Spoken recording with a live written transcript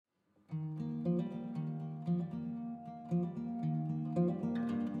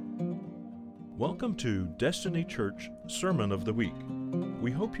Welcome to Destiny Church Sermon of the Week.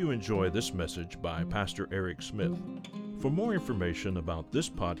 We hope you enjoy this message by Pastor Eric Smith. For more information about this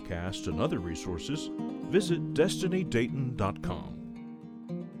podcast and other resources, visit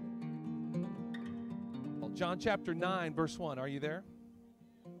destinydayton.com. John chapter 9, verse 1. Are you there?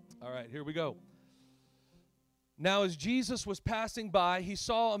 All right, here we go. Now, as Jesus was passing by, he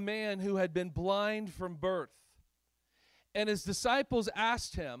saw a man who had been blind from birth. And his disciples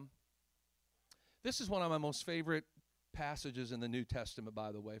asked him, this is one of my most favorite passages in the New Testament,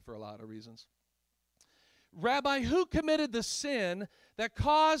 by the way, for a lot of reasons. Rabbi, who committed the sin that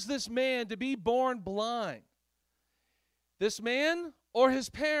caused this man to be born blind? This man or his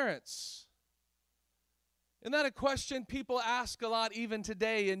parents? Isn't that a question people ask a lot even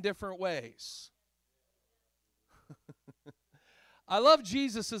today in different ways? I love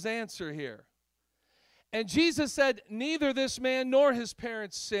Jesus' answer here. And Jesus said, neither this man nor his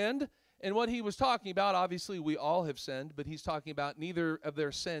parents sinned. And what he was talking about, obviously we all have sinned, but he's talking about neither of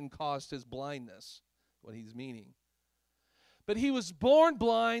their sin caused his blindness, what he's meaning. But he was born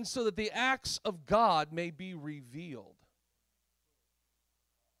blind so that the acts of God may be revealed.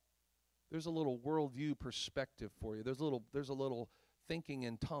 There's a little worldview perspective for you. There's a little thinking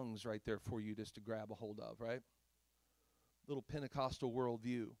in tongues right there for you just to grab a hold of, right? Little Pentecostal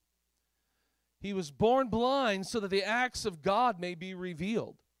worldview. He was born blind so that the acts of God may be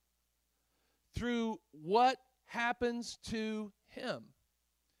revealed through what happens to him.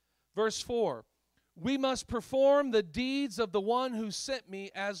 Verse 4, we must perform the deeds of the one who sent me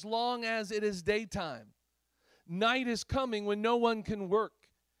as long as it is daytime. Night is coming when no one can work.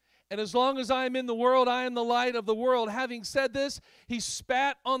 And as long as I am in the world, I am the light of the world. Having said this, he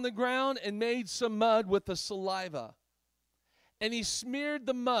spat on the ground and made some mud with the saliva. And he smeared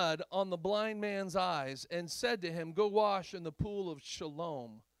the mud on the blind man's eyes and said to him, go wash in the pool of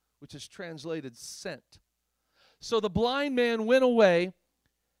Siloam, which is translated sent. So the blind man went away,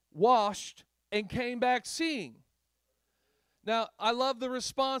 washed, and came back seeing. Now, I love the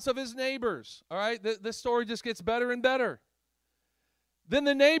response of his neighbors. All right, this story just gets better and better. Then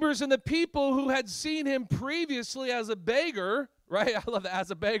the neighbors and the people who had seen him previously as a beggar, right? I love that,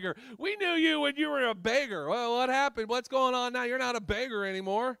 as a beggar. We knew you when you were a beggar. Well, what happened? What's going on now? You're not a beggar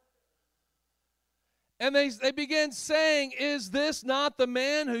anymore. And they began saying, is this not the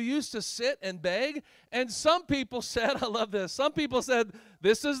man who used to sit and beg? And some people said, I love this, some people said,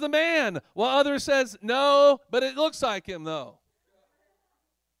 this is the man. While others says, no, but it looks like him though.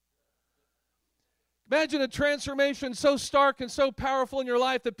 Imagine a transformation so stark and so powerful in your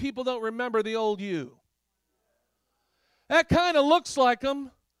life that people don't remember the old you. That kind of looks like him.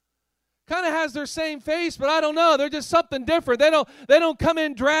 Kind of has their same face, but I don't know. They're just something different. They don't come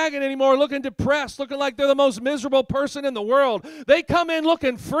in dragging anymore, looking depressed, looking like they're the most miserable person in the world. They come in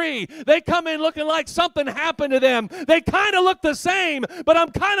looking free. They come in looking like something happened to them. They kind of look the same, but I'm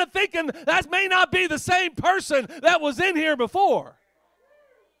kind of thinking that may not be the same person that was in here before.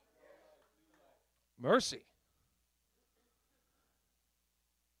 Mercy.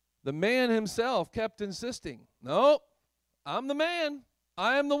 The man himself kept insisting, no, I'm the man.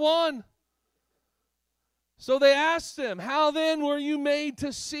 I am the one. So they asked him, how then were you made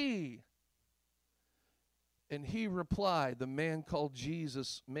to see? And he replied, the man called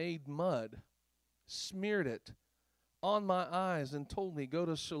Jesus made mud, smeared it on my eyes, and told me, go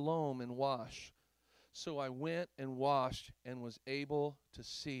to Siloam and wash. So I went and washed and was able to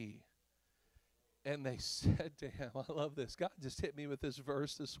see. And they said to him, I love this. God just hit me with this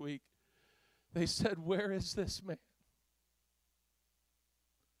verse this week. They said, where is this man?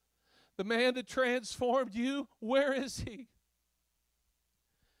 The man that transformed you, where is he?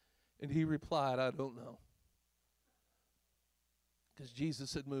 And he replied, I don't know. Because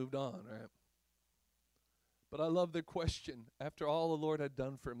Jesus had moved on, right? But I love their question. After all the Lord had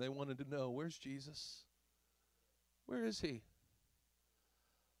done for him, they wanted to know, where's Jesus? Where is he?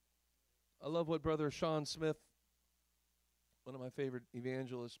 I love what Brother Sean Smith, one of my favorite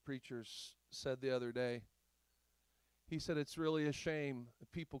evangelist preachers, said the other day. He said, it's really a shame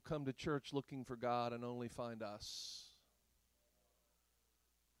that people come to church looking for God and only find us.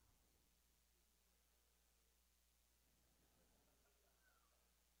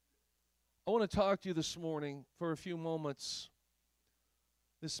 I want to talk to you this morning for a few moments.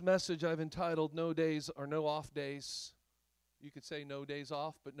 This message I've entitled, No Days or No Off Days. You could say no days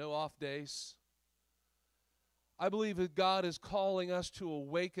off, but no off days. I believe that God is calling us to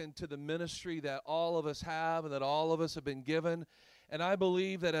awaken to the ministry that all of us have and that all of us have been given. And I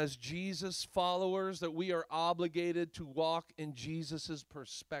believe that as Jesus followers, that we are obligated to walk in Jesus'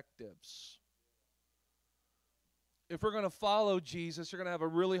 perspectives. if we're going to follow Jesus, you're going to have a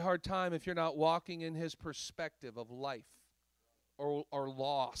really hard time if you're not walking in his perspective of life or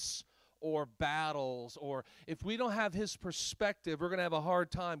loss or battles. Or if we don't have his perspective, we're going to have a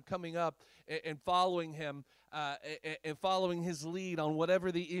hard time coming up and following him and following his lead on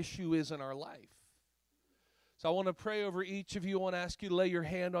whatever the issue is in our life. So I want to pray over each of you. I want to ask you to lay your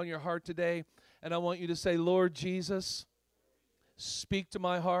hand on your heart today, and I want you to say, Lord Jesus, speak to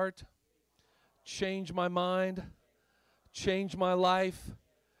my heart, change my mind, change my life.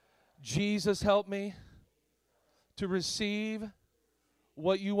 Jesus, help me to receive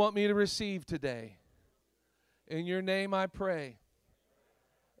what you want me to receive today. In your name I pray.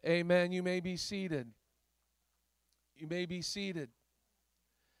 Amen. You may be seated. You may be seated.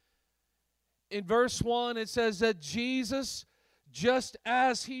 In verse 1, it says that Jesus, just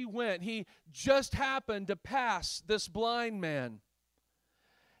as he went, he just happened to pass this blind man.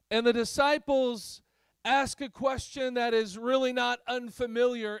 And the disciples ask a question that is really not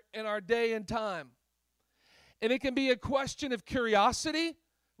unfamiliar in our day and time. And it can be a question of curiosity,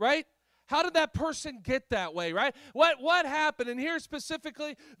 right? How did that person get that way, right? What happened? And here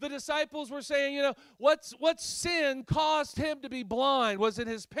specifically, the disciples were saying, what sin caused him to be blind? Was it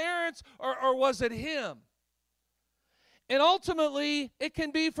his parents or was it him? And ultimately, it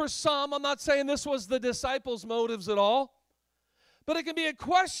can be for some, I'm not saying this was the disciples' motives at all, but it can be a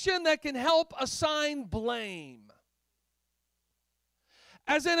question that can help assign blame.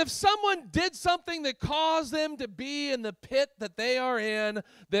 As in, if someone did something that caused them to be in the pit that they are in,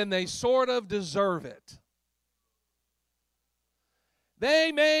 then they sort of deserve it.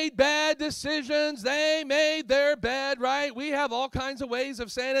 They made bad decisions. They made their bed, right? We have all kinds of ways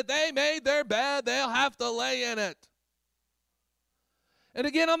of saying it. They made their bed. They'll have to lay in it. And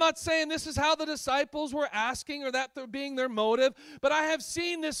again, I'm not saying this is how the disciples were asking or that being their motive, but I have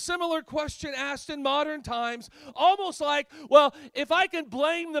seen this similar question asked in modern times, almost like, well, if I can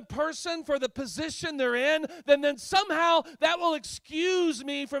blame the person for the position they're in, then somehow that will excuse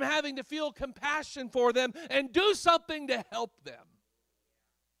me from having to feel compassion for them and do something to help them.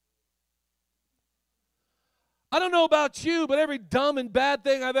 I don't know about you, but every dumb and bad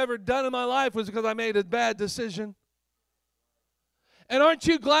thing I've ever done in my life was because I made a bad decision. And aren't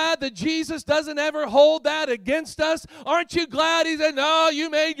you glad that Jesus doesn't ever hold that against us? Aren't you glad he said, no, you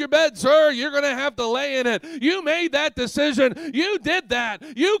made your bed, sir. You're going to have to lay in it. You made that decision. You did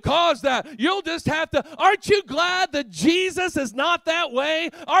that. You caused that. You'll just have to. Aren't you glad that Jesus is not that way?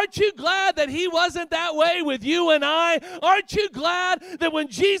 Aren't you glad that he wasn't that way with you and I? Aren't you glad that when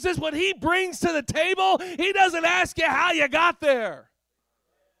Jesus, what he brings to the table, he doesn't ask you how you got there?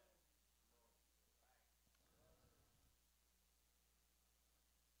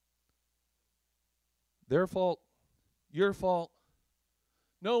 Their fault, your fault,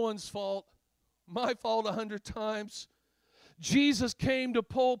 no one's fault, my fault 100 times. Jesus came to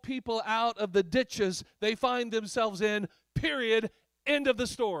pull people out of the ditches they find themselves in, period, end of the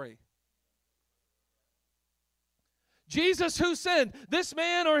story. Jesus, who sinned, this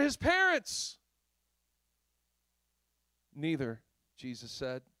man or his parents? Neither, Jesus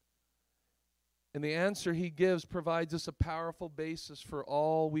said. And the answer he gives provides us a powerful basis for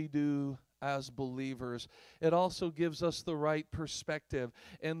all we do as believers. It also gives us the right perspective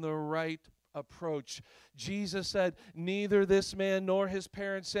and the right approach. Jesus said, neither this man nor his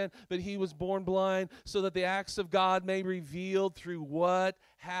parents sinned, but he was born blind so that the acts of God may be revealed through what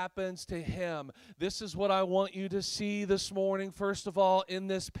happens to him. This is what I want you to see this morning, first of all, in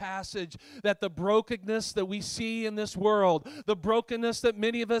this passage, that the brokenness that we see in this world, the brokenness that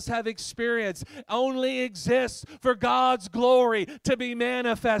many of us have experienced, only exists for God's glory to be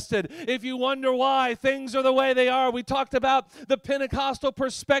manifested. If you wonder why things are the way they are, we talked about the Pentecostal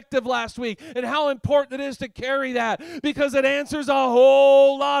perspective last week and how important it is to carry that, because it answers a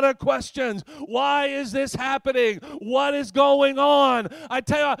whole lot of questions. Why is this happening? What is going on? I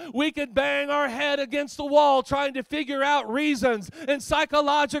tell you, we could bang our head against the wall trying to figure out reasons and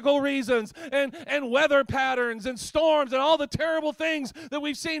psychological reasons and weather patterns and storms and all the terrible things that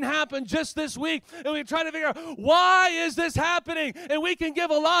we've seen happen just this week. And we try to figure out, why is this happening? And we can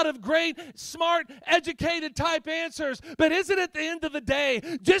give a lot of great, smart, educated type answers. But isn't it at the end of the day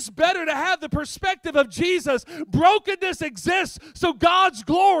just better to have the perspective of Jesus? Brokenness exists so God's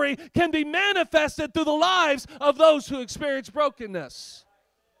glory can be manifested through the lives of those who experience brokenness.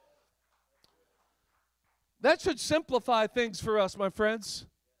 That should simplify things for us, my friends.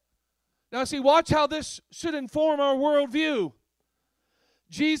 Now, see, watch how this should inform our worldview.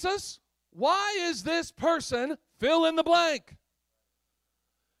 Jesus, why is this person fill in the blank?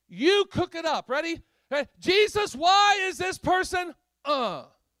 You cook it up. Ready? Jesus, why is this person?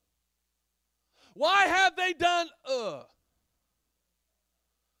 Why have they done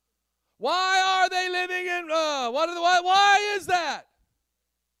Why are they living in why is that?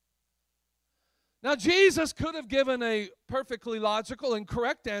 Now, Jesus could have given a perfectly logical and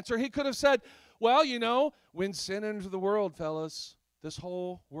correct answer. He could have said, well, when sin entered the world, fellas, this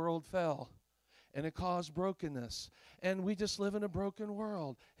whole world fell, and it caused brokenness, and we just live in a broken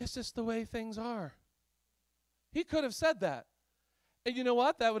world. It's just the way things are. He could have said that. And you know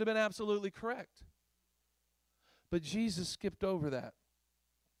what? That would have been absolutely correct. But Jesus skipped over that.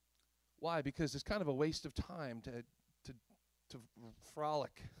 Why? Because it's kind of a waste of time to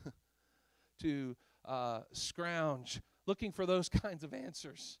frolic, to scrounge, looking for those kinds of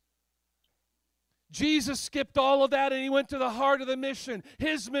answers. Jesus skipped all of that and he went to the heart of the mission,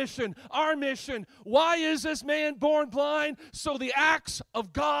 his mission, our mission. Why is this man born blind? So the acts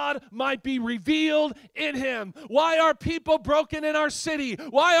of God might be revealed in him. Why are people broken in our city?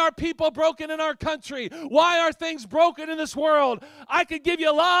 Why are people broken in our country? Why are things broken in this world? I could give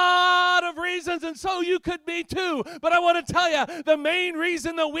you a lot of reasons, and so you could be too. But I want to tell you, the main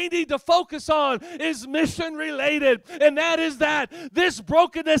reason that we need to focus on is mission related, and that is that this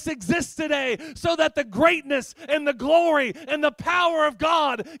brokenness exists today so that the greatness and the glory and the power of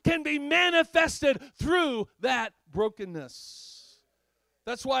God can be manifested through that brokenness.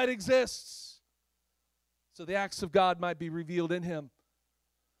 That's why it exists. So the acts of God might be revealed in him.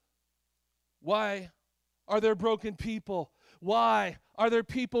 Why are there broken people? Why are there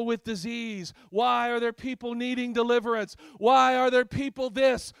people with disease? Why are there people needing deliverance? Why are there people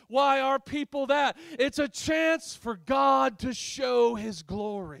this? Why are people that? It's a chance for God to show his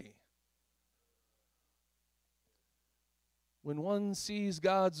glory. When one sees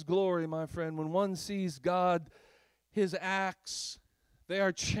God's glory, my friend, when one sees God, his acts, they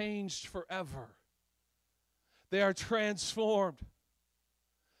are changed forever. They are transformed.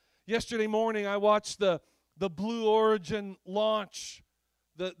 Yesterday morning, I watched the Blue Origin launch,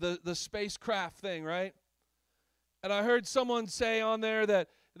 the spacecraft thing, right? And I heard someone say on there that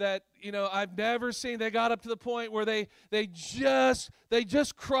I've never seen, they got up to the point where they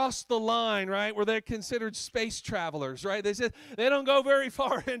just crossed the line, right, where they're considered space travelers, right? They said they don't go very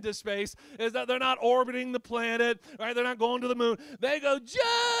far into space. Is that they're not orbiting the planet, right? They're not going to the moon. They go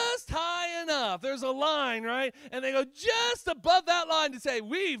just high enough. There's a line, right? And they go just above that line to say,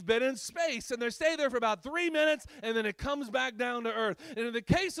 we've been in space. And they stay there for about 3 minutes, and then it comes back down to Earth. And in the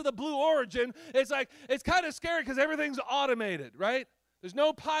case of the Blue Origin, it's kind of scary because everything's automated, right? There's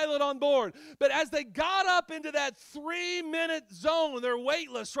no pilot on board. But as they got up into that 3-minute zone, they're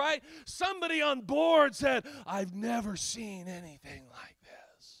weightless, right? Somebody on board said, I've never seen anything like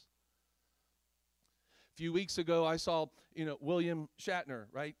this. A few weeks ago, I saw, William Shatner,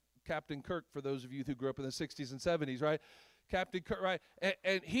 right? Captain Kirk, for those of you who grew up in the 60s and 70s, right? Captain Kirk, right?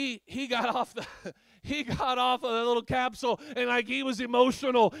 And he got off of the little capsule, and he was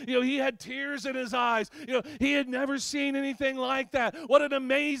emotional. He had tears in his eyes. He had never seen anything like that. What an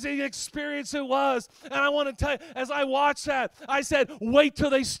amazing experience it was. And I want to tell you, as I watched that, I said, wait till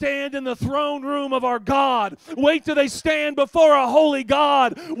they stand in the throne room of our God. Wait till they stand before a holy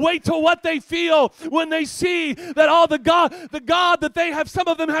God. Wait till what they feel when they see that all the God that some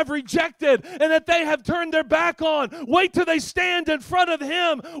of them have rejected and that they have turned their back on. Wait till they stand in front of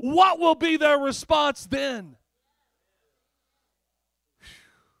him. What will be their response then?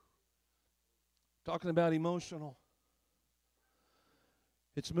 Talking about emotional.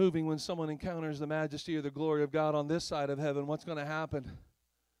 It's moving when someone encounters the majesty or the glory of God on this side of heaven. What's going to happen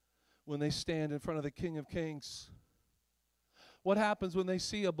when they stand in front of the King of Kings? What happens when they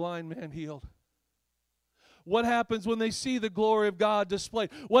see a blind man healed? What happens when they see the glory of God displayed?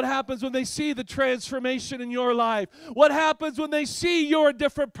 What happens when they see the transformation in your life? What happens when they see you're a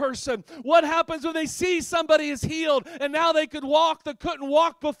different person? What happens when they see somebody is healed and now they could walk that couldn't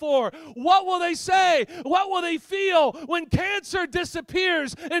walk before? What will they say? What will they feel when cancer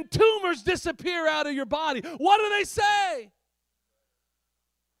disappears and tumors disappear out of your body? What do they say?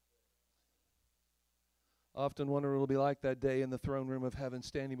 I often wonder what it'll be like that day in the throne room of heaven,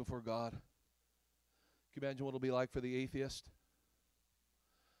 standing before God. Can you imagine what it'll be like for the atheist?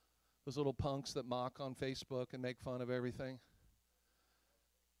 Those little punks that mock on Facebook and make fun of everything.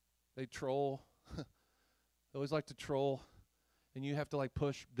 They troll. They always like to troll. And you have to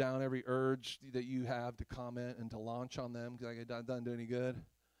push down every urge that you have to comment and to launch on them because it doesn't do any good.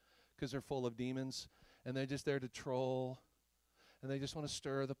 Because they're full of demons. And they're just there to troll. And they just want to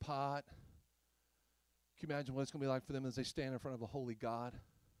stir the pot. Can you imagine what it's going to be like for them as they stand in front of a holy God?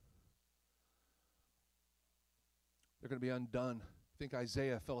 They're going to be undone. I think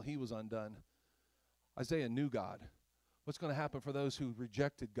Isaiah felt he was undone. Isaiah knew God. What's going to happen for those who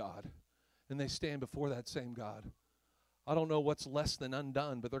rejected God and they stand before that same God. I don't know what's less than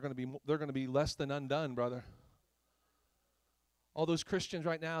undone, but they're going to be less than undone, brother. All those Christians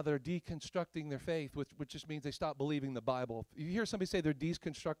right now that are deconstructing their faith, which just means they stop believing the Bible. If you hear somebody say they're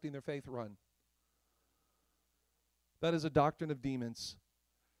deconstructing their faith, run. That is a doctrine of demons.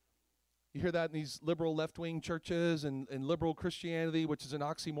 You hear that in these liberal left-wing churches and liberal Christianity, which is an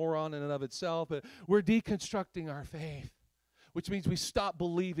oxymoron in and of itself. But we're deconstructing our faith, which means we stop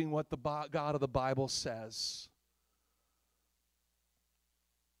believing what the God of the Bible says.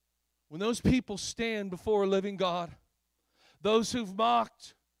 When those people stand before a living God, those who've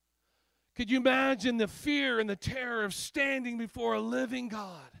mocked, could you imagine the fear and the terror of standing before a living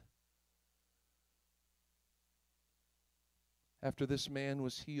God? After this man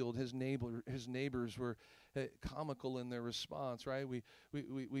was healed, his neighbors were comical in their response, right?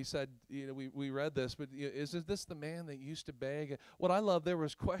 We said, we read this, but isn't this the man that used to beg? What I love, there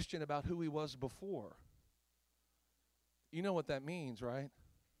was question about who he was before. You know what that means, right?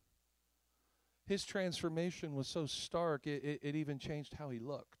 His transformation was so stark, it even changed how he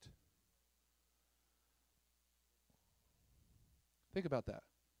looked. Think about that.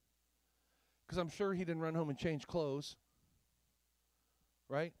 Because I'm sure he didn't run home and change clothes.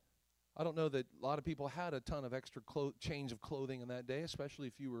 Right? I don't know that a lot of people had a ton of extra change of clothing in that day, especially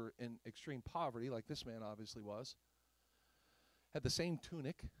if you were in extreme poverty, like this man obviously was. Had the same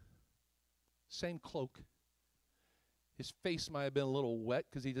tunic, same cloak. His face might have been a little wet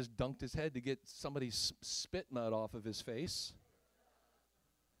because he just dunked his head to get somebody's spit mud off of his face.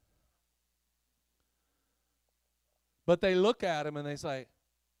 But they look at him and they say,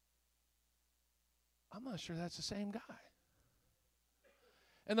 I'm not sure that's the same guy.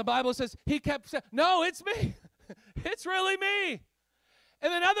 And the Bible says he kept saying, no, it's me. It's really me.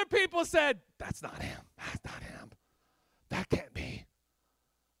 And then other people said, that's not him. That's not him. That can't be.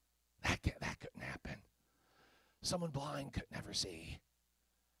 That couldn't happen. Someone blind could never see.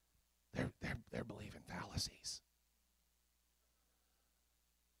 They're believing fallacies.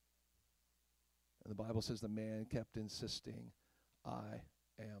 And the Bible says the man kept insisting, I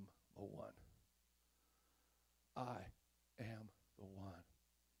am the one. I am the one.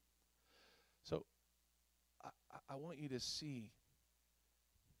 So I want you to see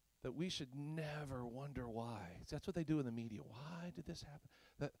that we should never wonder why. That's what they do in the media. Why did this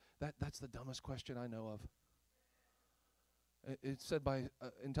happen? That's the dumbest question I know of. It's said by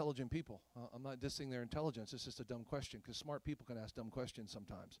intelligent people. I'm not dissing their intelligence. It's just a dumb question because smart people can ask dumb questions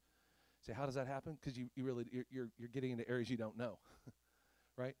sometimes. Say, how does that happen? Because you're getting into areas you don't know,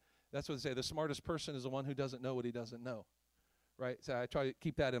 right? That's what they say. The smartest person is the one who doesn't know what he doesn't know. Right? So I try to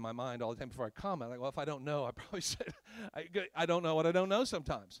keep that in my mind all the time before I comment. Like, well, if I don't know, I probably said, I don't know what I don't know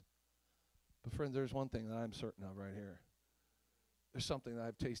sometimes. But friends, there's one thing that I'm certain of right here. There's something that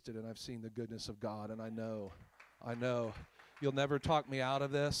I've tasted and I've seen the goodness of God, and I know. You'll never talk me out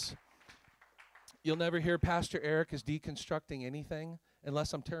of this. You'll never hear Pastor Eric is deconstructing anything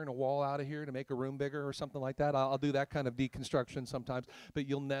unless I'm tearing a wall out of here to make a room bigger or something like that. I'll do that kind of deconstruction sometimes. But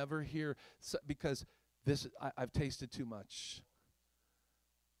you'll never hear, because I've tasted too much.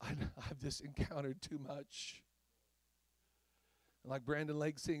 I've just encountered too much. Like Brandon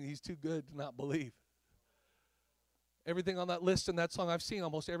Lake singing, he's too good to not believe. Everything on that list in that song, I've seen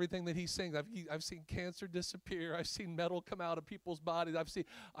almost everything that he sings. I've seen cancer disappear. I've seen metal come out of people's bodies.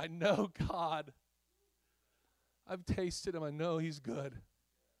 I know God. I've tasted him. I know he's good.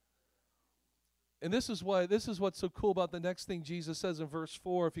 And this is what's so cool about the next thing Jesus says in verse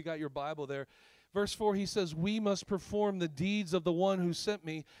 4, if you got your Bible there. Verse 4, he says, we must perform the deeds of the one who sent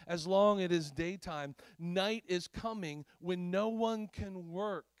me as long as it is daytime. Night is coming when no one can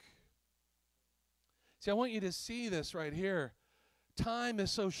work. See, I want you to see this right here. Time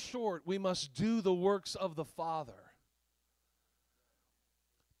is so short, we must do the works of the Father.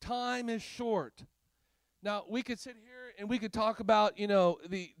 Time is short. Now, we could sit here and we could talk about,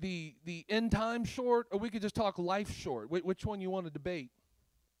 the end time short, or we could just talk life short. Which one you want to debate?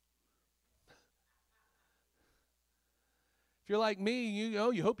 If you're like me,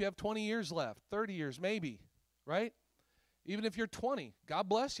 you hope you have 20 years left, 30 years maybe, right? Even if you're 20, God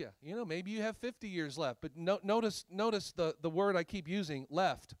bless you. Maybe you have 50 years left. But notice the word I keep using,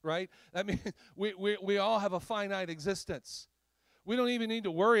 left, right? I mean, we all have a finite existence. We don't even need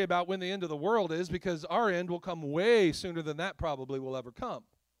to worry about when the end of the world is, because our end will come way sooner than that probably will ever come.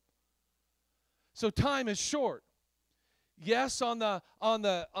 So time is short. Yes, on the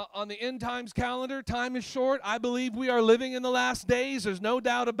end times calendar, time is short. I believe we are living in the last days. There's no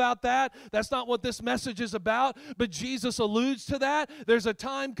doubt about that. That's not what this message is about, but Jesus alludes to that. There's a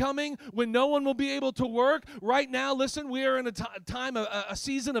time coming when no one will be able to work. Right now, listen, we are in a time, a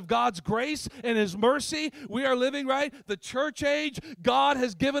season of God's grace and His mercy. We are living, right, the church age. God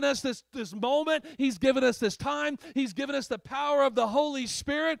has given us this moment. He's given us this time. He's given us the power of the Holy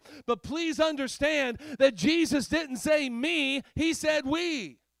Spirit. But please understand that Jesus didn't say me. He said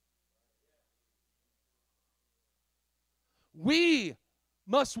we. We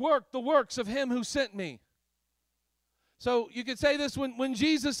must work the works of Him who sent me. So you could say this, when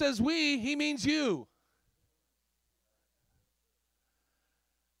Jesus says we, He means you.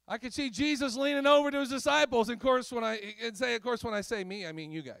 I could see Jesus leaning over to His disciples, and of course when I say me, I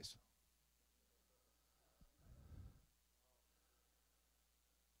mean you guys.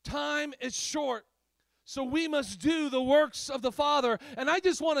 Time is short. So we must do the works of the Father. And I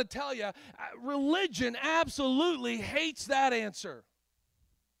just want to tell you, religion absolutely hates that answer.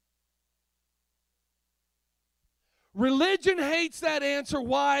 Religion hates that answer.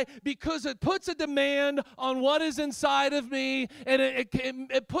 Why? Because it puts a demand on what is inside of me, and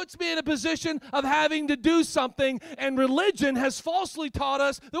it puts me in a position of having to do something. And religion has falsely taught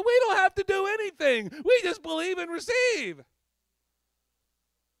us that we don't have to do anything. We just believe and receive.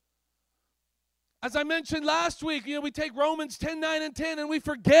 As I mentioned last week, we take Romans 10:9 and 10, and we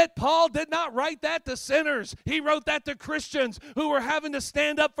forget Paul did not write that to sinners. He wrote that to Christians who were having to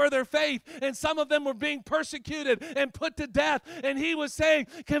stand up for their faith, and some of them were being persecuted and put to death. And he was saying,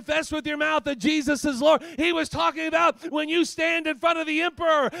 confess with your mouth that Jesus is Lord. He was talking about when you stand in front of the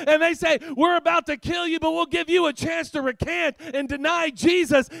emperor, and they say, we're about to kill you, but we'll give you a chance to recant and deny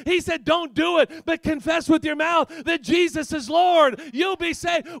Jesus. He said, don't do it, but confess with your mouth that Jesus is Lord. You'll be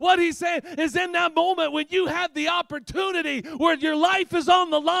saved. What he's saying is, in that moment when you have the opportunity where your life is on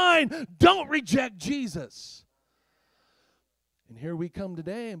the line, don't reject Jesus. And here we come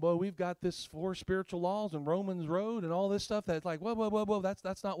today, and boy, we've got this 4 spiritual laws and Romans Road and all this stuff that's like, whoa,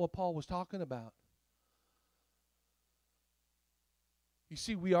 that's not what Paul was talking about. You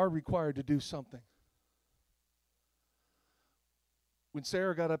see, we are required to do something. When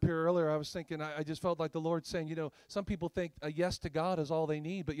Sarah got up here earlier, I was thinking, I just felt like the Lord saying, some people think a yes to God is all they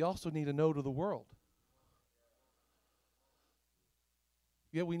need, but you also need a no to the world.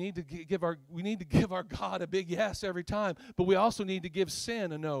 Yeah, we need to give our God a big yes every time, but we also need to give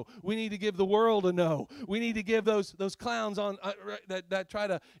sin a no. We need to give the world a no. We need to give those clowns on that try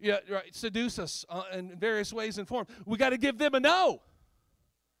to seduce us in various ways and forms. We got to give them a no.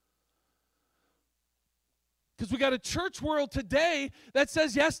 Because we got a church world today that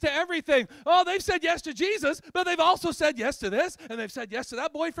says yes to everything. Oh, they've said yes to Jesus, but they've also said yes to this, and they've said yes to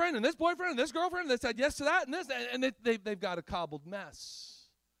that boyfriend, and this girlfriend, and they said yes to that, and this, and they've got a cobbled mess.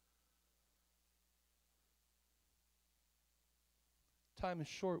 Time is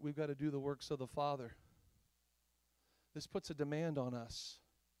short. We've got to do the works of the Father. This puts a demand on us.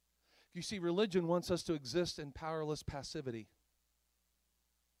 You see, religion wants us to exist in powerless passivity.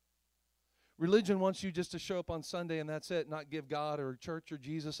 Religion wants you just to show up on Sunday and that's it, not give God or church or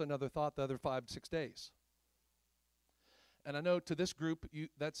Jesus another thought the other 5-6 days. And I know to this group,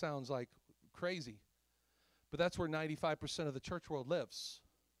 that sounds like crazy, but that's where 95% of the church world lives.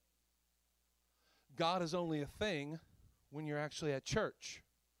 God is only a thing when you're actually at church.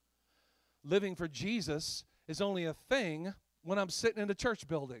 Living for Jesus is only a thing when I'm sitting in a church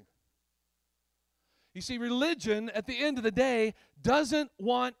building. You see, religion, at the end of the day, doesn't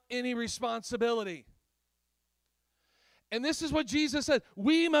want any responsibility. And this is what Jesus said.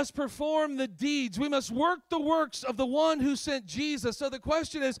 We must perform the deeds. We must work the works of the one who sent Jesus. So the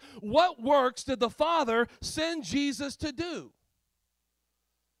question is, what works did the Father send Jesus to do?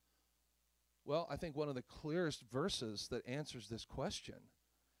 Well, I think one of the clearest verses that answers this question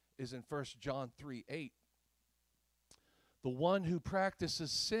is in 1 John 3:8. The one who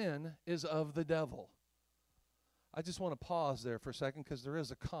practices sin is of the devil. I just want to pause there for a second because there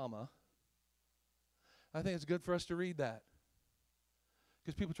is a comma. I think it's good for us to read that.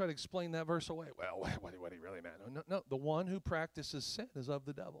 Because people try to explain that verse away. Well, what he really meant. No, the one who practices sin is of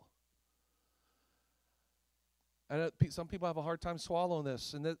the devil. And some people have a hard time swallowing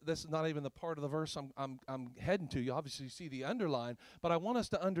this, and this is not even the part of the verse I'm heading to. You obviously see the underline, but I want us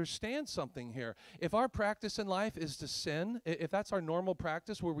to understand something here. If our practice in life is to sin, if that's our normal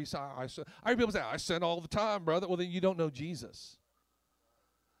practice where we say, I hear people say, I sin all the time, brother. Well, then you don't know Jesus.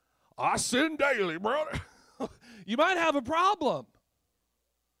 I sin daily, brother. You might have a problem.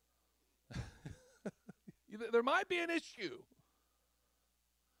 There might be an issue.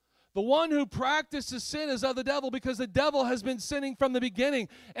 The one who practices sin is of the devil, because the devil has been sinning from the beginning.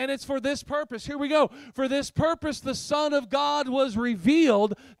 And it's for this purpose. Here we go. For this purpose, the Son of God was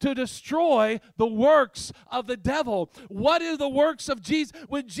revealed to destroy the works of the devil. What are the works of Jesus?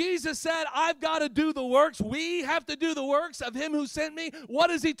 When Jesus said, I've got to do the works, we have to do the works of him who sent me. What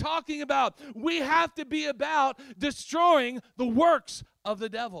is he talking about? We have to be about destroying the works of the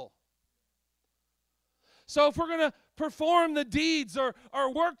devil. So if we're going to perform the deeds or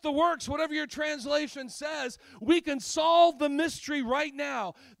work the works, whatever your translation says, we can solve the mystery right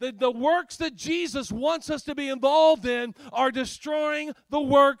now. The works that Jesus wants us to be involved in are destroying the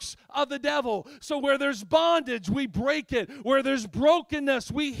works of the devil. So where there's bondage, we break it. Where there's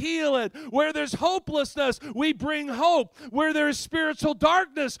brokenness, we heal it. Where there's hopelessness, we bring hope. Where there's spiritual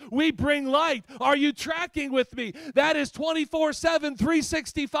darkness, we bring light. Are you tracking with me? That is 24/7,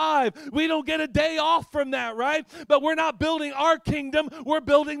 365. We don't get a day off from that, right? But we're not building our kingdom, we're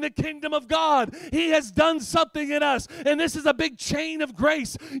building the kingdom of God. He has done something in us, and this is a big chain of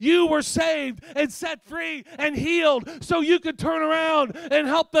grace. You were saved and set free and healed so you could turn around and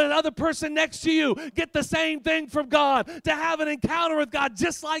help the other person next to you get the same thing from God, to have an encounter with God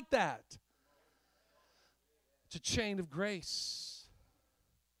just like that. It's a chain of grace.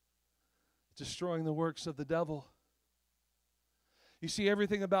 Destroying the works of the devil. You see,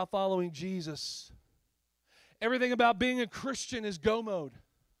 everything about following Jesus, everything about being a Christian is go mode.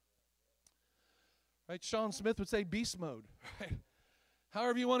 Right? Sean Smith would say beast mode. Right?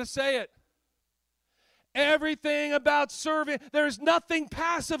 However you want to say it. Everything about serving, there's nothing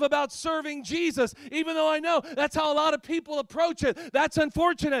passive about serving Jesus, even though I know that's how a lot of people approach it. That's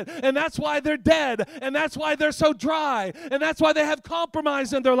unfortunate, and that's why they're dead, and that's why they're so dry, and that's why they have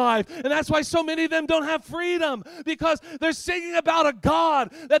compromise in their life, and that's why so many of them don't have freedom, because they're singing about a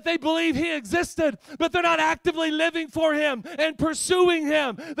God that they believe he existed, but they're not actively living for him and pursuing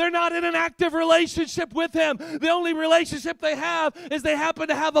him. They're not in an active relationship with him. The only relationship they have is they happen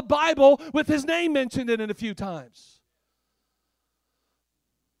to have a Bible with his name mentioned in it a few times.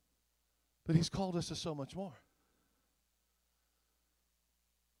 But he's called us to so much more.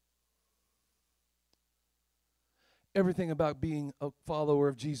 Everything about being a follower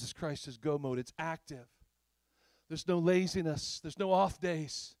of Jesus Christ is go mode. It's active. There's no laziness. There's no off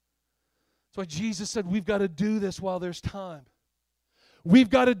days. That's why Jesus said we've got to do this while there's time.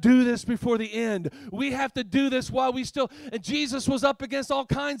 We've got to do this before the end. We have to do this while we still... And Jesus was up against all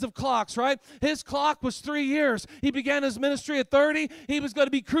kinds of clocks, right? His clock was 3 years. He began his ministry at 30. He was going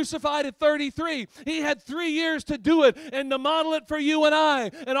to be crucified at 33. He had 3 years to do it and to model it for you and I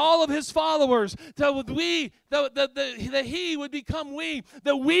and all of his followers. That he would become we.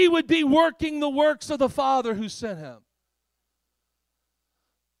 That we would be working the works of the Father who sent him.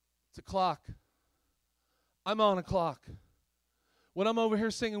 It's a clock. I'm on a clock. When I'm over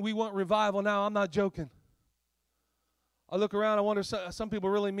here singing, we want revival now, I'm not joking. I look around, I wonder, some people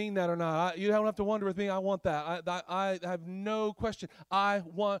really mean that or not. You don't have to wonder with me, I want that. I have no question. I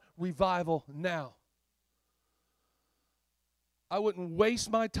want revival now. I wouldn't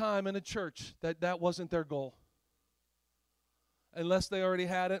waste my time in a church that wasn't their goal. Unless they already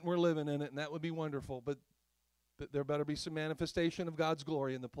had it and we're living in it, and that would be wonderful. But there better be some manifestation of God's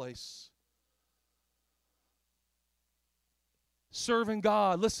glory in the place. Serving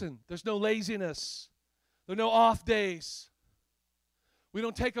God. Listen, there's no laziness. There are no off days. We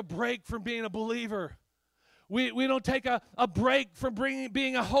don't take a break from being a believer. We don't take a break from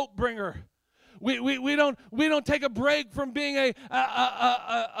being a hope bringer. We don't take a break from being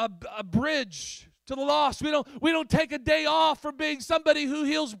a bridge to the lost. We don't take a day off from being somebody who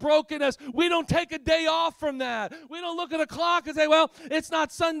heals brokenness. We don't take a day off from that. We don't look at a clock and say, well, it's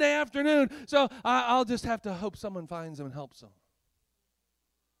not Sunday afternoon, so I'll just have to hope someone finds them and helps them.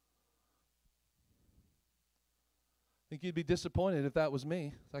 I think you'd be disappointed if that was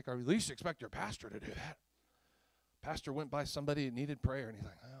me. It's like, I at least expect your pastor to do that. Pastor went by somebody that needed prayer, and he's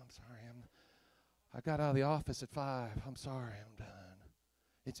like, oh, I'm sorry. I got out of the office at 5. I'm sorry, I'm done.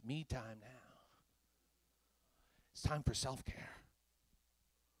 It's me time now. It's time for self-care.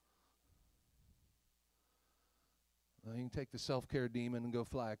 Well, you can take the self-care demon and go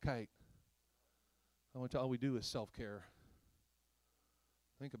fly a kite. All we do is self-care.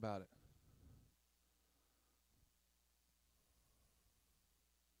 Think about it.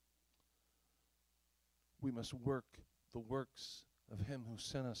 We must work the works of him who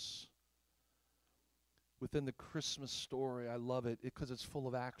sent us. Within the Christmas story, I love it because it's full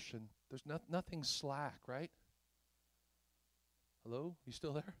of action. There's nothing slack, right? Hello? You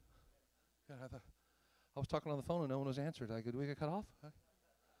still there? Yeah, I was talking on the phone and no one was answered. Did we get cut off?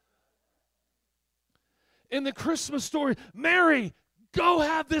 In the Christmas story, Mary go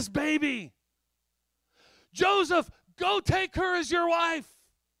have this baby. Joseph, go take her as your wife.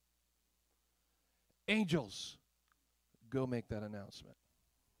 Angels, go make that announcement.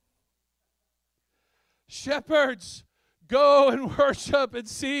 Shepherds, go and worship and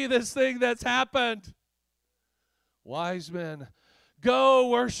see this thing that's happened. Wise men, go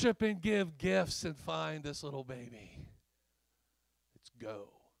worship and give gifts and find this little baby. It's go.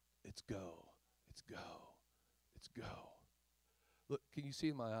 It's go. It's go. It's go. Look, can you see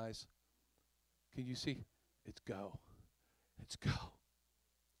in my eyes? Can you see? It's go. It's go.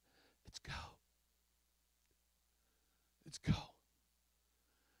 It's go. It's go.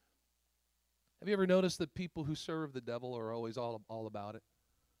 Have you ever noticed that people who serve the devil are always all about it?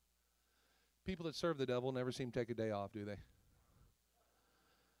 People that serve the devil never seem to take a day off, do they?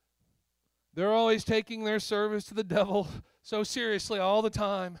 They're always taking their service to the devil so seriously all the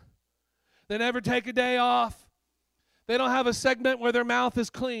time. They never take a day off. They don't have a segment where their mouth is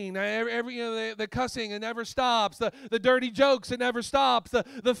clean. The cussing, it never stops. The dirty jokes, it never stops.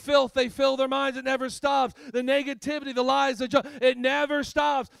 The filth, they fill their minds, it never stops. The negativity, the lies, it never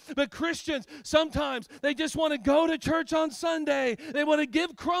stops. But Christians, sometimes they just want to go to church on Sunday. They want to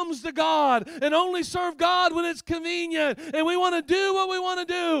give crumbs to God and only serve God when it's convenient. And we want to do what we want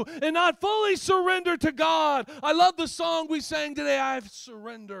to do and not fully surrender to God. I love the song we sang today, I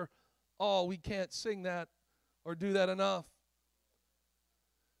surrender all. We can't sing that or do that enough.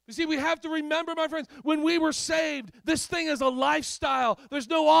 You see, we have to remember, my friends, when we were saved, this thing is a lifestyle. There's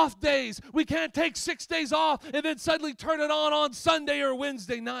no off days. We can't take 6 days off and then suddenly turn it on Sunday or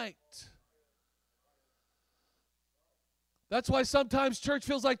Wednesday night. That's why sometimes church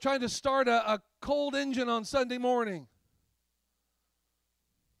feels like trying to start a cold engine on Sunday morning.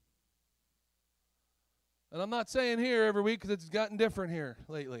 And I'm not saying here every week because it's gotten different here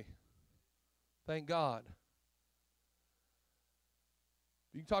lately. Thank God.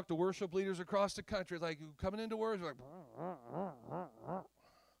 You can talk to worship leaders across the country, like coming into worship,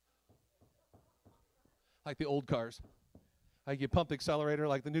 like the old cars. Like you pump the accelerator,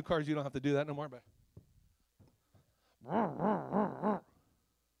 like the new cars, you don't have to do that no more. But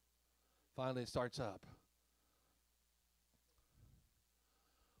finally it starts up.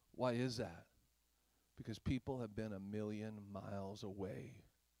 Why is that? Because people have been 1,000,000 miles away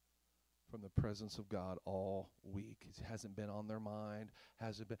from the presence of God all week. It hasn't been on their mind.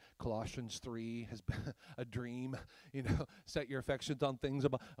 Hasn't been. Colossians 3 has been a dream. You know, set your affections on things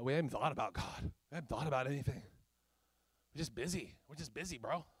above. We haven't thought about God. We haven't thought about anything. We're just busy. We're just busy,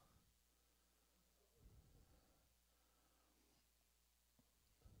 bro.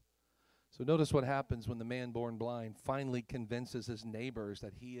 So notice what happens when the man born blind finally convinces his neighbors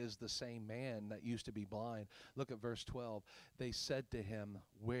that he is the same man that used to be blind. Look at verse 12. They said to him,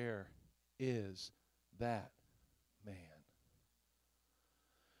 "Where is that man?"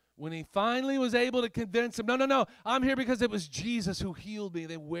 When he finally was able to convince him, no, I'm here because it was Jesus who healed me.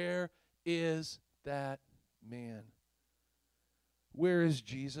 Where is that man? Where is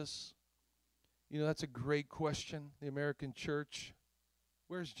Jesus? You know, that's a great question. The American church,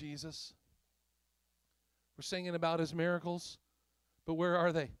 where's Jesus? We're singing about his miracles, but where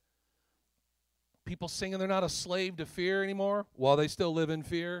are they? People singing they're not a slave to fear anymore while they still live in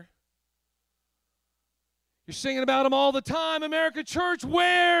fear. You're singing about him all the time, American church.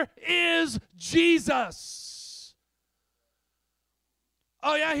 Where is Jesus?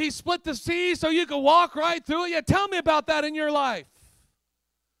 Oh, yeah, he split the sea so you could walk right through it. Yeah, tell me about that in your life.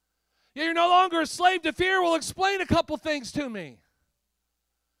 Yeah, you're no longer a slave to fear. Well, explain a couple things to me.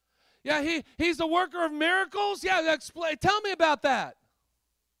 Yeah, he's the worker of miracles. Yeah, explain. Tell me about that.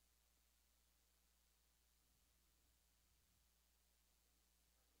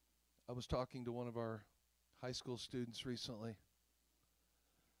 I was talking to one of our high school students recently.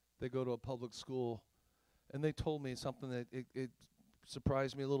 They go to a public school, and they told me something that it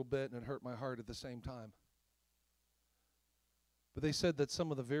surprised me a little bit and it hurt my heart at the same time. But they said that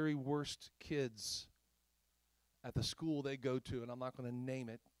some of the very worst kids at the school they go to, and I'm not going to name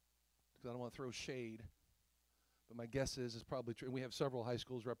it because I don't want to throw shade, but my guess is it's probably true. And we have several high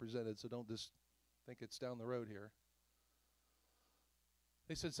schools represented, so don't just think it's down the road here.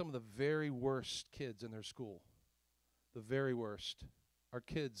 They said some of the very worst kids in their school, the very worst, are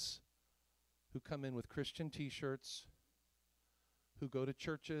kids who come in with Christian T-shirts, who go to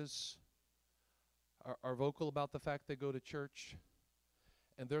churches, are vocal about the fact they go to church,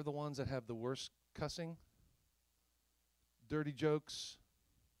 and they're the ones that have the worst cussing, dirty jokes,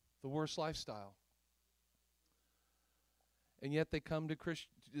 the worst lifestyle. And yet they come to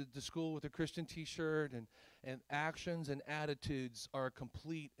school with a Christian T-shirt, and actions and attitudes are a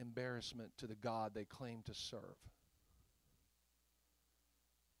complete embarrassment to the God they claim to serve.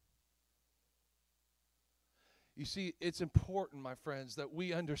 You see, it's important, my friends, that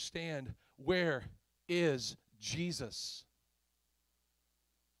we understand where is Jesus.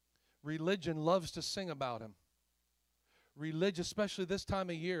 Religion loves to sing about him. Religious, especially this time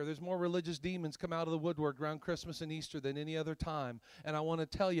of year, there's more religious demons come out of the woodwork around Christmas and Easter than any other time. And I want to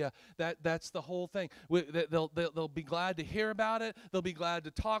tell you that that's the whole thing. They'll be glad to hear about it. They'll be glad to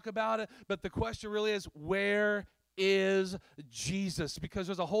talk about it. But the question really is, where is Jesus? Because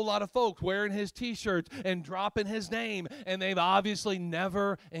there's a whole lot of folks wearing his t-shirts and dropping his name, and they've obviously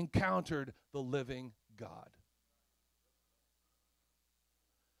never encountered the living God.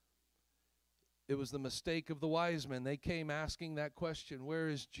 It was the mistake of the wise men. They came asking that question, where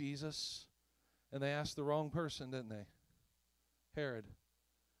is Jesus? And they asked the wrong person, didn't they? Herod.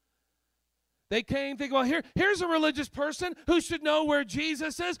 They came thinking, well, here's a religious person who should know where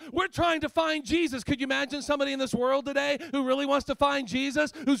Jesus is. We're trying to find Jesus. Could you imagine somebody in this world today who really wants to find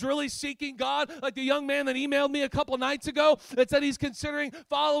Jesus, who's really seeking God? Like the young man that emailed me a couple of nights ago that said he's considering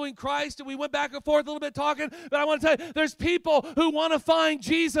following Christ, and we went back and forth a little bit talking. But I want to tell you, there's people who want to find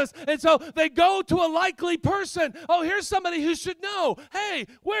Jesus, and so they go to a likely person. Oh, here's somebody who should know. Hey,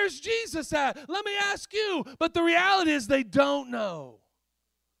 where's Jesus at? Let me ask you. But the reality is they don't know.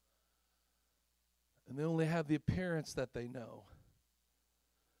 And they only have the appearance that they know.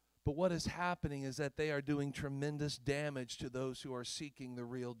 But what is happening is that they are doing tremendous damage to those who are seeking the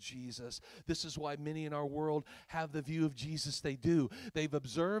real Jesus. This is why many in our world have the view of Jesus they do. They've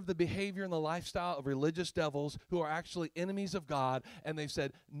observed the behavior and the lifestyle of religious devils who are actually enemies of God, and they've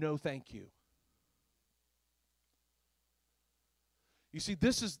said, no, thank you. You see,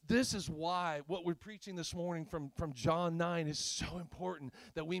 this is why what we're preaching this morning from John 9 is so important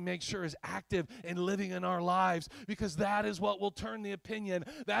that we make sure is active and living in our lives, because that is what will turn the opinion.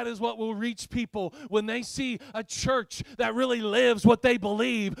 That is what will reach people when they see a church that really lives what they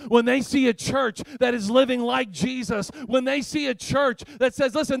believe, when they see a church that is living like Jesus, when they see a church that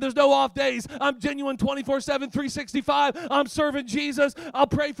says, listen, there's no off days. I'm genuine 24/7, 365. I'm serving Jesus. I'll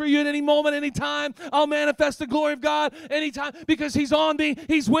pray for you at any moment, any time. I'll manifest the glory of God anytime because he's on me,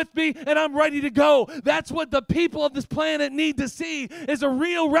 he's with me, and I'm ready to go. That's what the people of this planet need to see, is a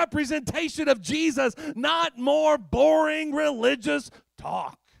real representation of Jesus, not more boring religious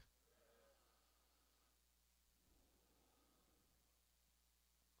talk.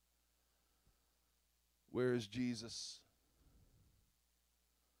 Where is Jesus?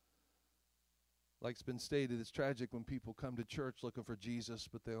 Like it's been stated, it's tragic when people come to church looking for Jesus,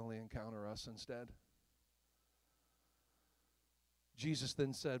 but they only encounter us instead. Jesus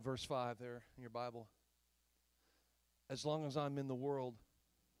then said, verse 5 there in your Bible, as long as I'm in the world,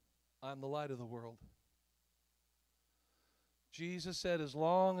 I'm the light of the world. Jesus said, as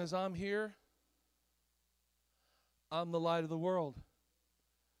long as I'm here, I'm the light of the world.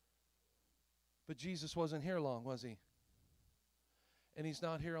 But Jesus wasn't here long, was he? And he's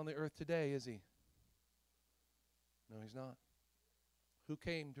not here on the earth today, is he? No, he's not. Who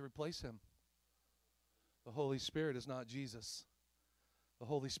came to replace him? The Holy Spirit is not Jesus. The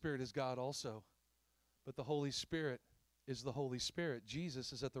Holy Spirit is God also. But the Holy Spirit is the Holy Spirit.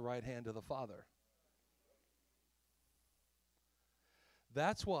 Jesus is at the right hand of the Father.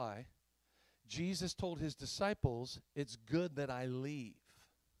 That's why Jesus told his disciples, it's good that I leave.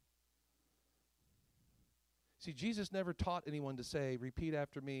 See, Jesus never taught anyone to say, repeat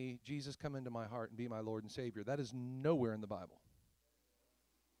after me, Jesus, come into my heart and be my Lord and Savior. That is nowhere in the Bible.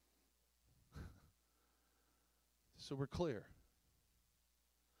 So we're clear.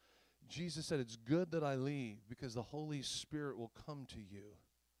 Jesus said, it's good that I leave because the Holy Spirit will come to you.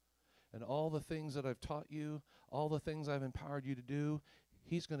 And all the things that I've taught you, all the things I've empowered you to do,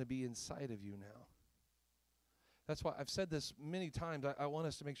 he's going to be inside of you now. That's why I've said this many times. I want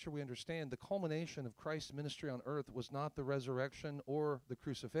us to make sure we understand the culmination of Christ's ministry on earth was not the resurrection or the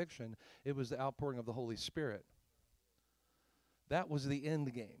crucifixion. It was the outpouring of the Holy Spirit. That was the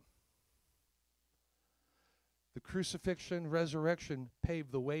end game. The crucifixion, resurrection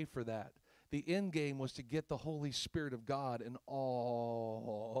paved the way for that. The end game was to get the Holy Spirit of God in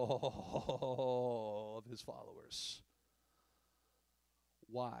all of his followers.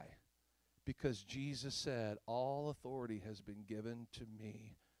 Why? Because Jesus said, all authority has been given to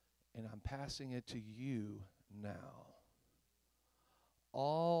me, and I'm passing it to you now.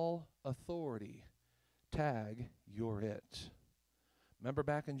 All authority, tag, you're it. Remember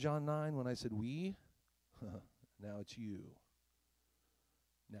back in John 9 when I said we? Now it's you.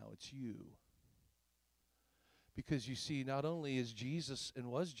 Now it's you. Because you see, not only is Jesus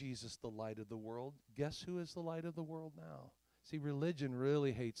and was Jesus the light of the world, guess who is the light of the world now? See, religion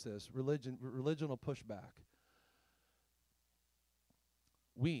really hates this. Religion will push back.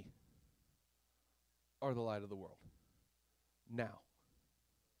 We are the light of the world. Now.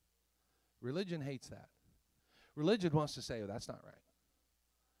 Religion hates that. Religion wants to say, oh, that's not right.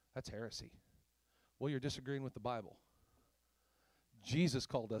 That's heresy. Well, you're disagreeing with the Bible. Jesus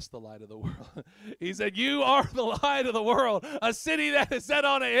called us the light of the world. He said, you are the light of the world. A city that is set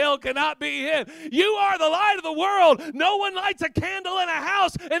on a hill cannot be hid. You are the light of the world. No one lights a candle in a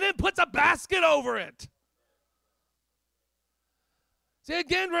house and then puts a basket over it. See,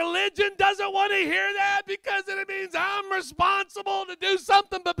 again, religion doesn't want to hear that because it means I'm responsible to do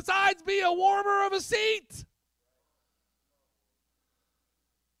something besides be a warmer of a seat.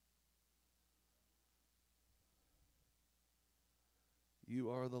 You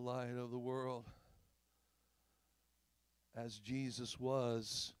are the light of the world. As Jesus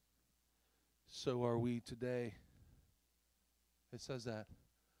was, so are we today. It says that.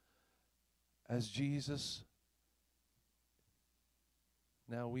 As Jesus,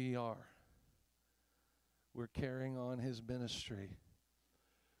 now we are. We're carrying on his ministry.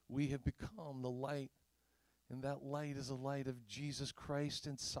 We have become the light. And that light is a light of Jesus Christ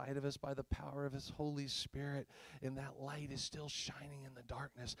inside of us by the power of his Holy Spirit. And that light is still shining in the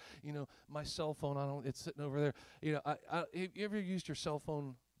darkness. You know, my cell phone, it's sitting over there. You know, have you ever used your cell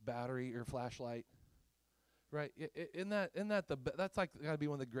phone battery or flashlight? Right? That's like got to be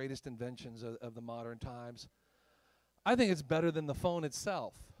one of the greatest inventions of the modern times. I think it's better than the phone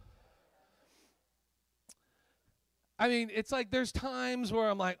itself. I mean, it's like there's times where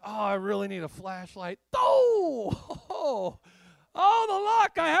I'm like, oh, I really need a flashlight. Oh, the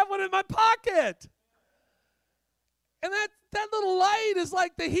luck. I have one in my pocket. And that little light is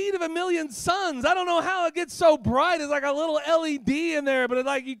like the heat of a million suns. I don't know how it gets so bright. It's like a little LED in there, but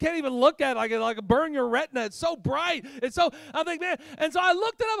like you can't even look at it. Like it burn your retina. It's so bright. I think, man. And so I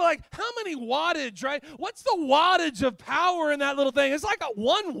looked it up. Like, how many wattage, right? What's the wattage of power in that little thing? It's like a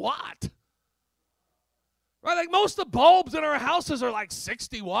 1 watt. Right, like most of the bulbs in our houses are like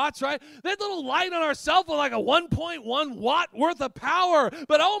 60 watts, right? That little light on our cell phone, like a 1.1 watt worth of power.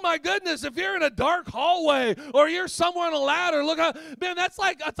 But oh my goodness, if you're in a dark hallway or you're somewhere on a ladder, look out, man, it's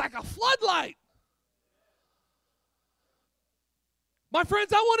like a floodlight. My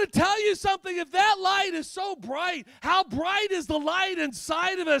friends, I want to tell you something. If that light is so bright, how bright is the light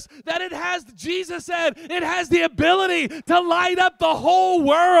inside of us that it has, Jesus said, it has the ability to light up the whole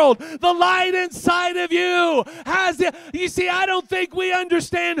world. The light inside of you has you see, I don't think we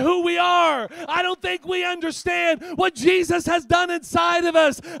understand who we are. I don't think we understand what Jesus has done inside of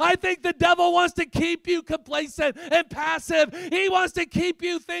us. I think the devil wants to keep you complacent and passive. He wants to keep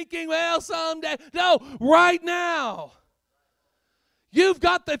you thinking, well, someday. No, right now.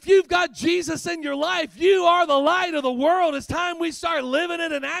 If you've got Jesus in your life, you are the light of the world. It's time we start living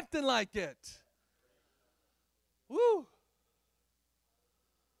it and acting like it. Woo.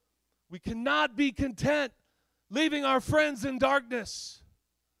 We cannot be content leaving our friends in darkness.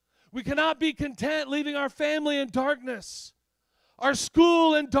 We cannot be content leaving our family in darkness, our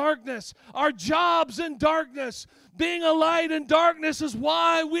school in darkness, our jobs in darkness. Being a light in darkness is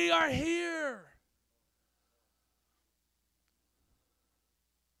why we are here.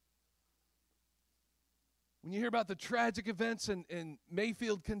 When you hear about the tragic events in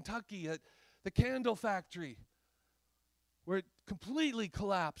Mayfield, Kentucky, at the candle factory, where it completely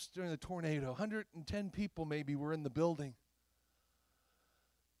collapsed during the tornado, 110 people maybe were in the building.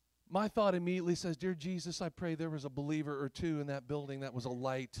 My thought immediately says, dear Jesus, I pray there was a believer or two in that building that was a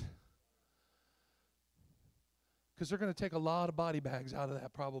light. Because they're going to take a lot of body bags out of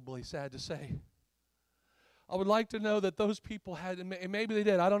that, probably, sad to say. I would like to know that those people had, and maybe they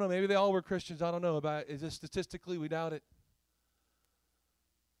did, I don't know, maybe they all were Christians, I don't know about it. Is this statistically, we doubt it.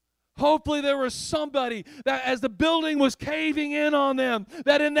 Hopefully there was somebody that as the building was caving in on them,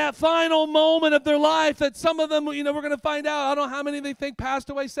 that in that final moment of their life, that some of them, we're going to find out, I don't know how many they think passed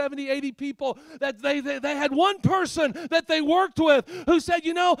away, 70, 80 people, that they had one person that they worked with who said,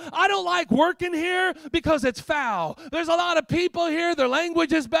 I don't like working here because it's foul. There's a lot of people here, their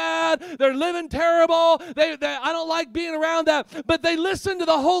language is bad, they're living terrible, I don't like being around that. But they listened to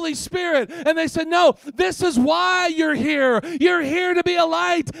the Holy Spirit and they said, no, this is why you're here. You're here to be a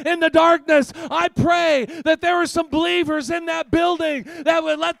light in the darkness. I pray that there were some believers in that building that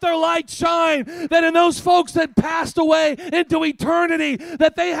would let their light shine, that in those folks that passed away into eternity,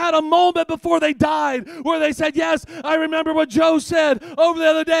 that they had a moment before they died where they said, yes, I remember what Joe said over the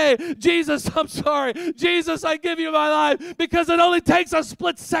other day. Jesus, I'm sorry. Jesus, I give you my life, because it only takes a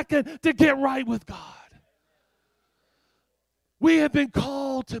split second to get right with God. We have been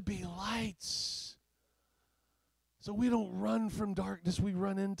called to be lights. So we don't run from darkness, we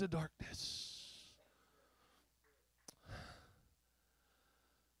run into darkness.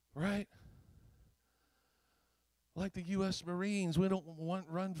 Right? like the U.S. Marines. We don't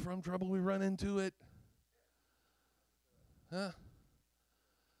run from trouble. We run into it. Huh?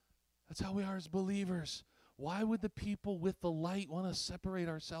 That's how we are as believers. Why would the people with the light want to separate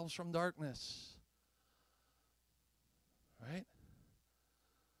ourselves from darkness? Right?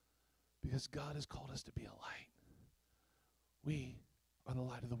 Because God has called us to be a light. We are the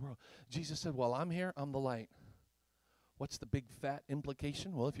light of the world. Jesus said, while I'm here, I'm the light. What's the big fat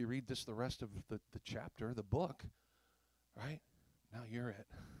implication? Well, if you read this the rest of the chapter, the book, right? Now you're it.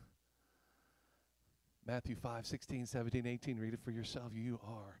 Matthew 5, 16, 17, 18. Read it for yourself. You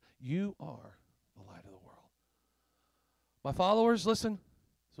are the light of the world. My followers, listen.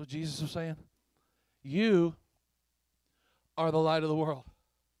 That's what Jesus was saying. You are the light of the world.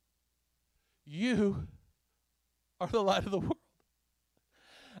 You are the light of the world.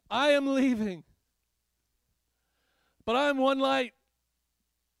 I am leaving, but I am one light.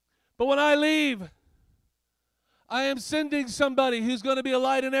 But when I leave, I am sending somebody who's going to be a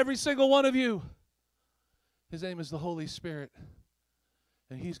light in every single one of you. His name is the Holy Spirit,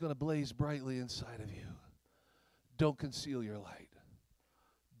 and he's going to blaze brightly inside of you. Don't conceal your light.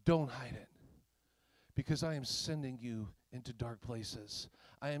 Don't hide it, because I am sending you into dark places.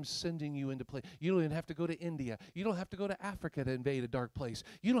 I am sending you into place. You don't even have to go to India. You don't have to go to Africa to invade a dark place.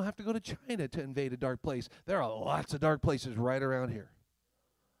 You don't have to go to China to invade a dark place. There are lots of dark places right around here.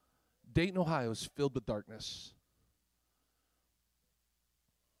 Dayton, Ohio is filled with darkness.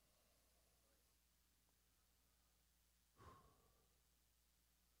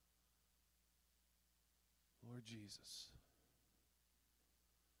 Lord Jesus.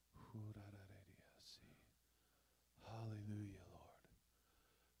 Hallelujah, Lord.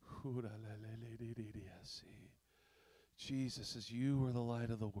 Jesus, as you are the light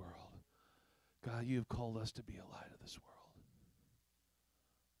of the world, God, you have called us to be a light of this world.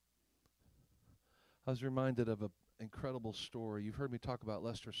 I was reminded of an incredible story. You've heard me talk about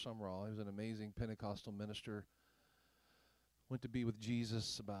Lester Sumrall. He was an amazing Pentecostal minister. Went to be with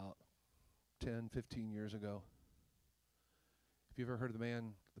Jesus about 10, 15 years ago. If you've ever heard of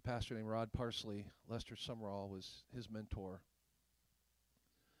the pastor named Rod Parsley, Lester Sumrall was his mentor.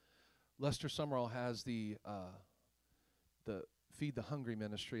 Lester Sumrall has the Feed the Hungry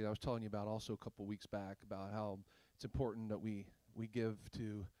ministry that I was telling you about also a couple weeks back, about how it's important that we give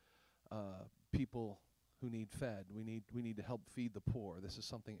to people who need fed. We need to help feed the poor. This is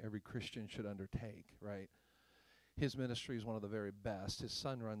something every Christian should undertake, right? His ministry is one of the very best. His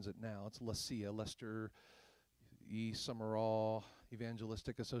son runs it now. It's LASIA, Lester E. Sumrall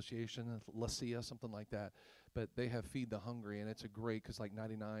Evangelistic Association, LASIA, something like that. But they have Feed the Hungry, and it's a great, because like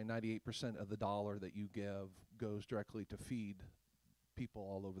 98% of the dollar that you give goes directly to feed people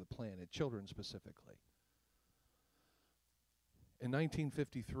all over the planet, children specifically. In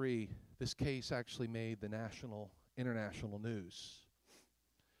 1953, this case actually made the international news.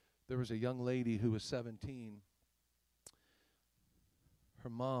 There was a young lady who was 17. Her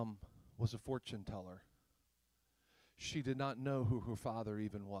mom was a fortune teller. She did not know who her father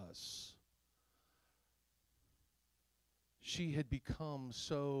even was. She had become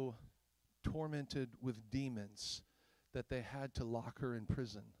so tormented with demons that they had to lock her in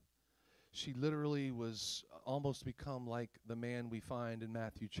prison. She literally was almost become like the man we find in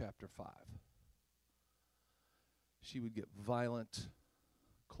Matthew chapter 5. She would get violent,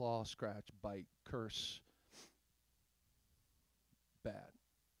 claw, scratch, bite, curse. Bad.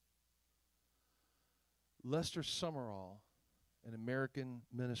 Lester Sumrall, an American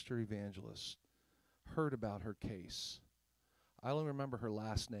minister evangelist, heard about her case. I only remember her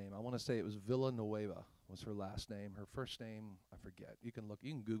last name. I want to say it was Villanueva was her last name. Her first name, I forget. You can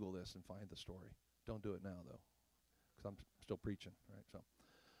Google this and find the story. Don't do it now, though, because I'm still preaching, right? So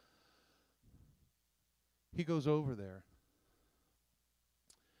he goes over there,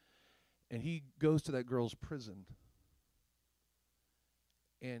 and he goes to that girl's prison,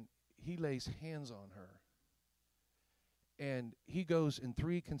 and he lays hands on her. And he goes in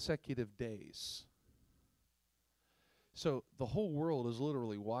 3 consecutive days. So the whole world is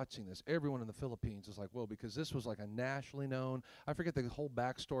literally watching this. Everyone in the Philippines is like, whoa, because this was like a nationally known. I forget the whole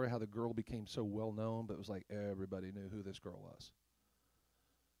backstory, how the girl became so well known, but it was like everybody knew who this girl was.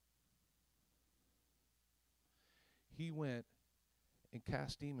 He went and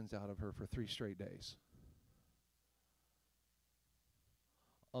cast demons out of her for 3 straight days.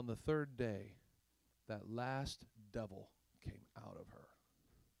 On the 3rd day, that last devil came out of her.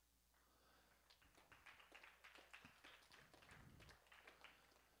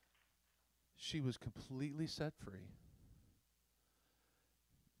 She was completely set free.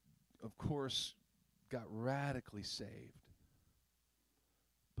 Of course, got radically saved.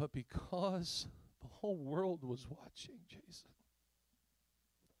 But because The whole world was watching, Jason.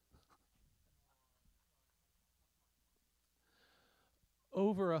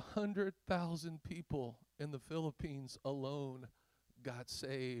 Over 100,000 people in the Philippines alone got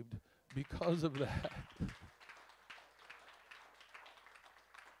saved because of that.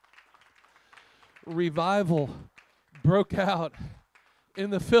 Revival broke out in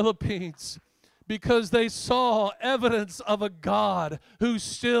the Philippines because they saw evidence of a God who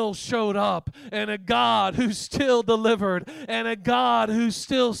still showed up, and a God who still delivered, and a God who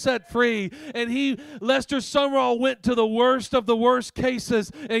still set free. And Lester Sumrall went to the worst of the worst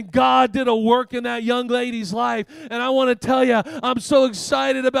cases, and God did a work in that young lady's life. And I want to tell you, I'm so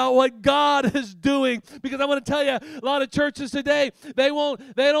excited about what God is doing, because I want to tell you, a lot of churches today, they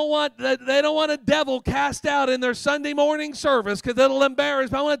don't want a devil cast out in their Sunday morning service because it'll embarrass.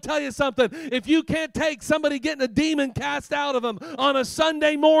 But I want to tell you something. If you can't take somebody getting a demon cast out of them on a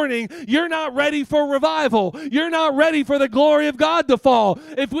Sunday morning, you're not ready for revival. You're not ready for the glory of God to fall.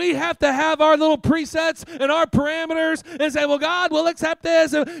 If we have to have our little presets and our parameters and say, well, God, we'll accept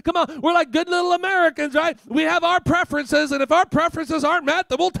this. And come on, we're like good little Americans, right? We have our preferences, and if our preferences aren't met,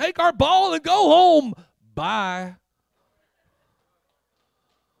 then we'll take our ball and go home. Bye.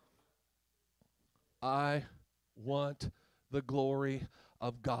 I want the glory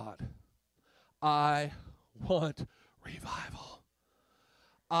of God. I want revival.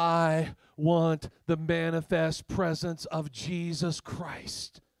 I want the manifest presence of Jesus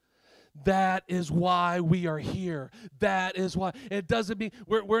Christ. That is why we are here. That is why. It doesn't mean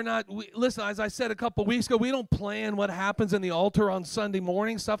we're not. Listen, as I said a couple weeks ago, we don't plan what happens in the altar on Sunday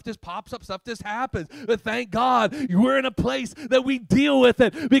morning. Stuff just pops up. Stuff just happens. But thank God we're in a place that we deal with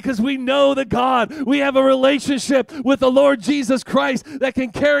it, because we know the God. We have a relationship with the Lord Jesus Christ that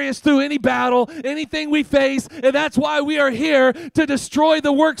can carry us through any battle, anything we face. And that's why we are here, to destroy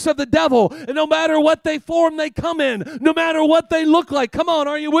the works of the devil. And no matter what they form, they come in. No matter what they look like. Come on,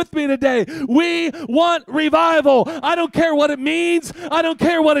 are you with me today? We want revival. I don't care what it means. I don't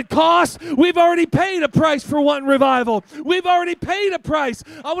care what it costs. We've already paid a price for wanting revival. We've already paid a price.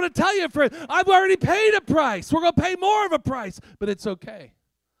 I want to tell you, friend, I've already paid a price. We're going to pay more of a price, but it's okay.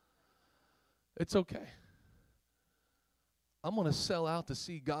 It's okay. I'm going to sell out to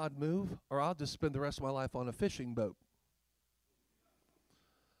see God move, or I'll just spend the rest of my life on a fishing boat.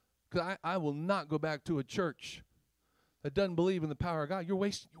 Because I will not go back to a church that doesn't believe in the power of God. You're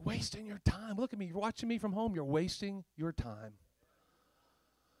wasting your time. Look at me. You're watching me from home. You're wasting your time.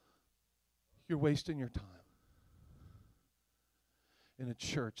 You're wasting your time. In a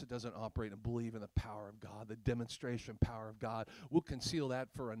church that doesn't operate and believe in the power of God, the demonstration power of God. We'll conceal that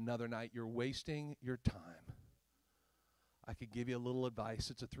for another night. You're wasting your time. I could give you a little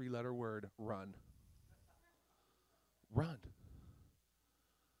advice. It's a 3-letter word. Run. Run.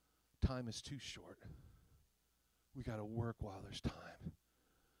 Time is too short. We got to work while there's time.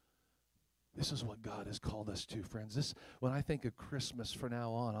 This is what God has called us to, friends. When I think of Christmas from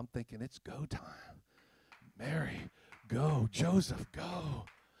now on, I'm thinking it's go time. Mary, go. Joseph, go.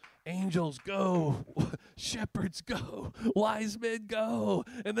 Angels, go. Shepherds, go. Wise men, go.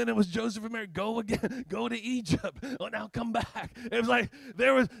 And then it was Joseph and Mary, go again. Go to Egypt. Oh, now come back. It was like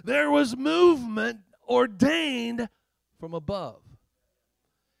there was movement ordained from above.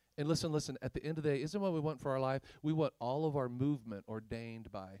 And listen, at the end of the day, isn't what we want for our life? We want all of our movement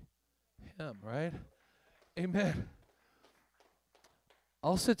ordained by Him, right? Amen.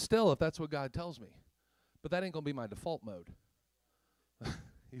 I'll sit still if that's what God tells me. But that ain't going to be my default mode.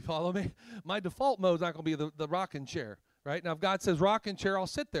 You follow me? My default mode is not going to be the rocking chair, right? Now, if God says rocking chair, I'll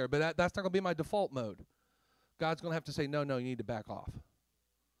sit there, but that's not going to be my default mode. God's going to have to say, no, you need to back off.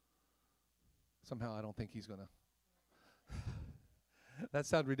 Somehow I don't think He's going to. That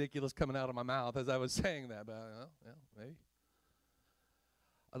sounded ridiculous coming out of my mouth as I was saying that, but maybe.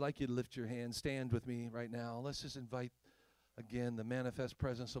 I'd like you to lift your hand, stand with me right now. Let's just invite, again, the manifest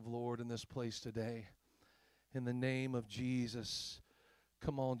presence of the Lord in this place today. In the name of Jesus.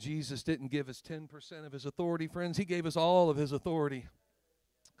 Come on, Jesus didn't give us 10% of His authority, friends. He gave us all of His authority.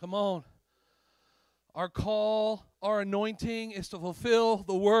 Come on. Our call, our anointing is to fulfill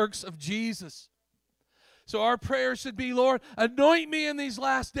the works of Jesus. So our prayer should be, Lord, anoint me in these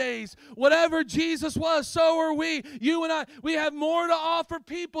last days. Whatever Jesus was, so are we. You and I, we have more to offer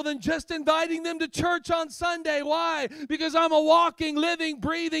people than just inviting them to church on Sunday. Why? Because I'm a walking, living,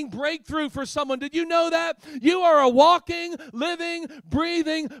 breathing breakthrough for someone. Did you know that? You are a walking, living,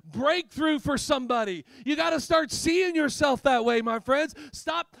 breathing breakthrough for somebody. You got to start seeing yourself that way, my friends.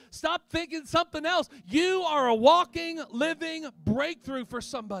 Stop thinking something else. You are a walking, living breakthrough for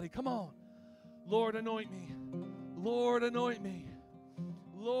somebody. Come on. Lord, anoint me. Lord, anoint me.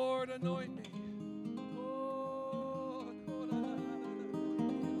 Lord, anoint me.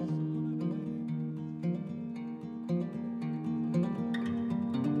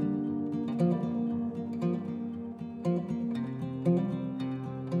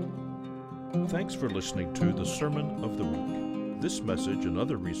 Thanks for listening to the Sermon of the Week. This message and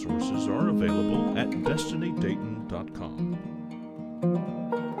other resources are available at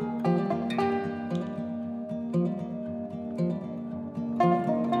destinydayton.com.